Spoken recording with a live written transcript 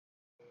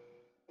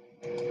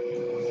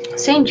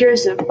Saint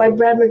Joseph by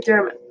Brad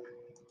McDermott.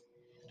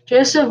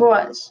 Joseph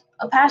was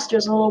a pastor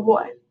as a little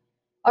boy,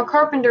 a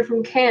carpenter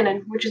from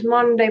Canaan, which is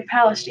modern-day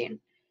Palestine,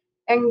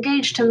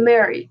 engaged to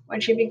Mary when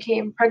she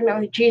became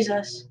pregnant with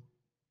Jesus.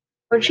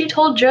 When she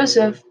told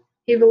Joseph,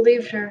 he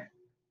believed her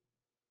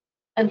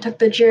and took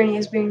the journey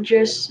as being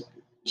Jesus'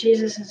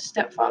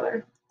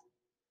 stepfather.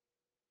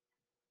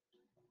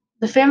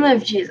 The Family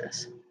of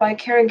Jesus by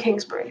Karen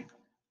Kingsbury.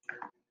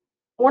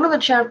 One of the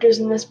chapters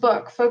in this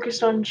book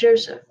focused on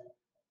Joseph.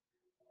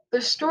 The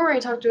story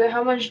talked about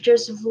how much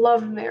Joseph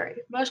loved Mary.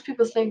 Most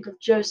people think of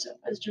Joseph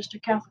as just a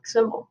Catholic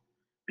symbol,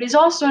 but he's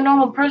also a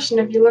normal person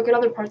if you look at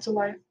other parts of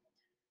life.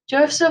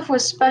 Joseph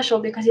was special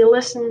because he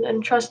listened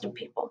and trusted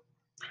people.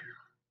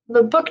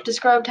 The book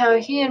described how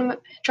he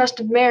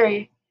trusted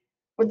Mary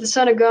with the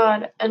Son of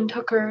God and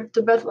took her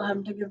to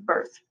Bethlehem to give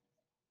birth.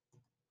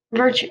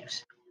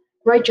 Virtues.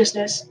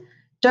 Righteousness.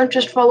 Don't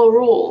just follow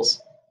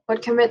rules,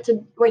 but commit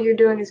to what you're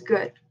doing is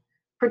good.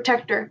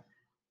 Protector.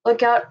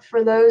 Look out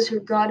for those who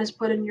God has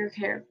put in your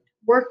care.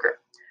 Worker.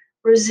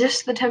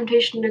 Resist the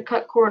temptation to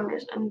cut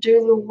corners and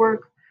do the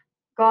work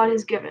God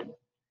has given.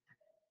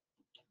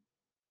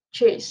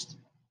 Chaste.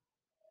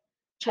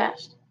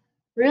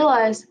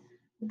 Realize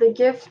the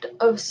gift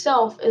of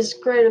self is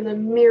greater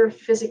than mere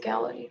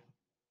physicality.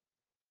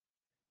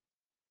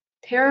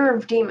 Terror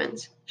of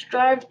demons.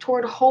 Strive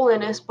toward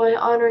holiness by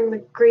honoring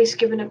the grace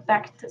given at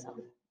baptism.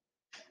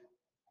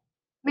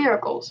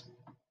 Miracles.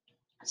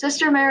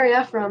 Sister Mary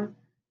Ephraim,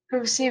 who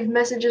received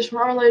messages from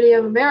Our Lady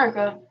of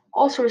America,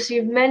 also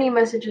received many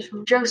messages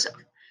from Joseph.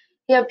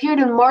 He appeared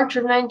in March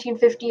of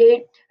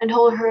 1958 and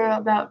told her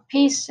about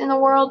peace in the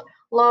world,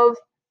 love,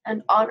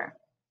 and honor.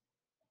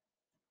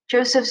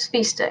 Joseph's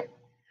Feast Day.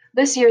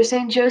 This year,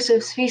 St.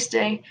 Joseph's Feast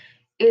Day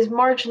is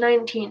March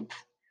 19th.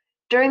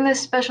 During this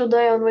special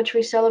day on which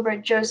we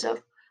celebrate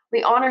Joseph,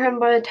 we honor him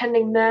by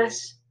attending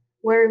Mass,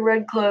 wearing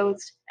red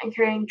clothes, and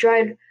carrying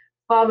dried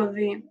fava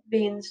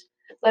beans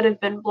that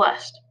have been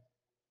blessed.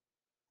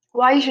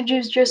 Why you should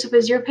choose Joseph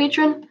as your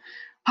patron?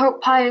 Pope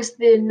Pius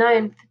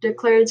IX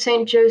declared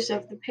Saint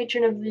Joseph the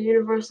patron of the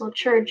Universal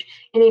Church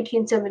in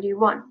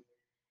 1871.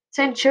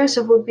 Saint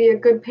Joseph would be a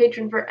good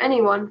patron for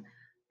anyone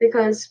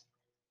because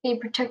he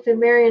protected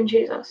Mary and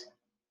Jesus.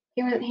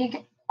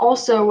 He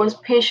also was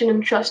patient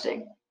and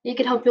trusting. He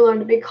could help you learn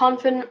to be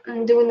confident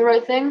in doing the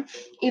right thing,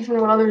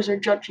 even when others are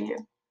judging you.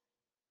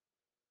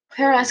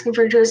 Prayer asking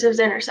for Joseph's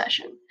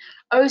intercession.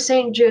 O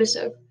Saint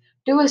Joseph,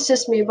 do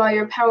assist me by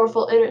your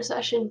powerful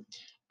intercession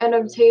and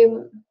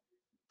obtain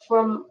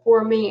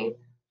for me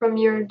from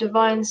your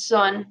divine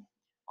Son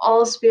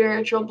all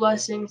spiritual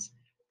blessings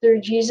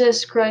through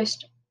Jesus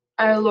Christ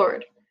our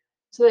Lord,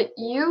 so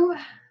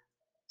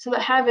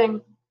that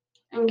having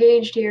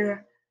engaged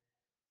here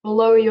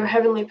below your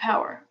heavenly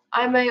power,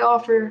 I may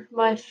offer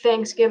my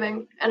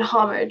thanksgiving and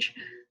homage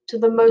to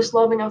the most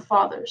loving of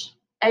fathers.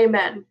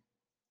 Amen.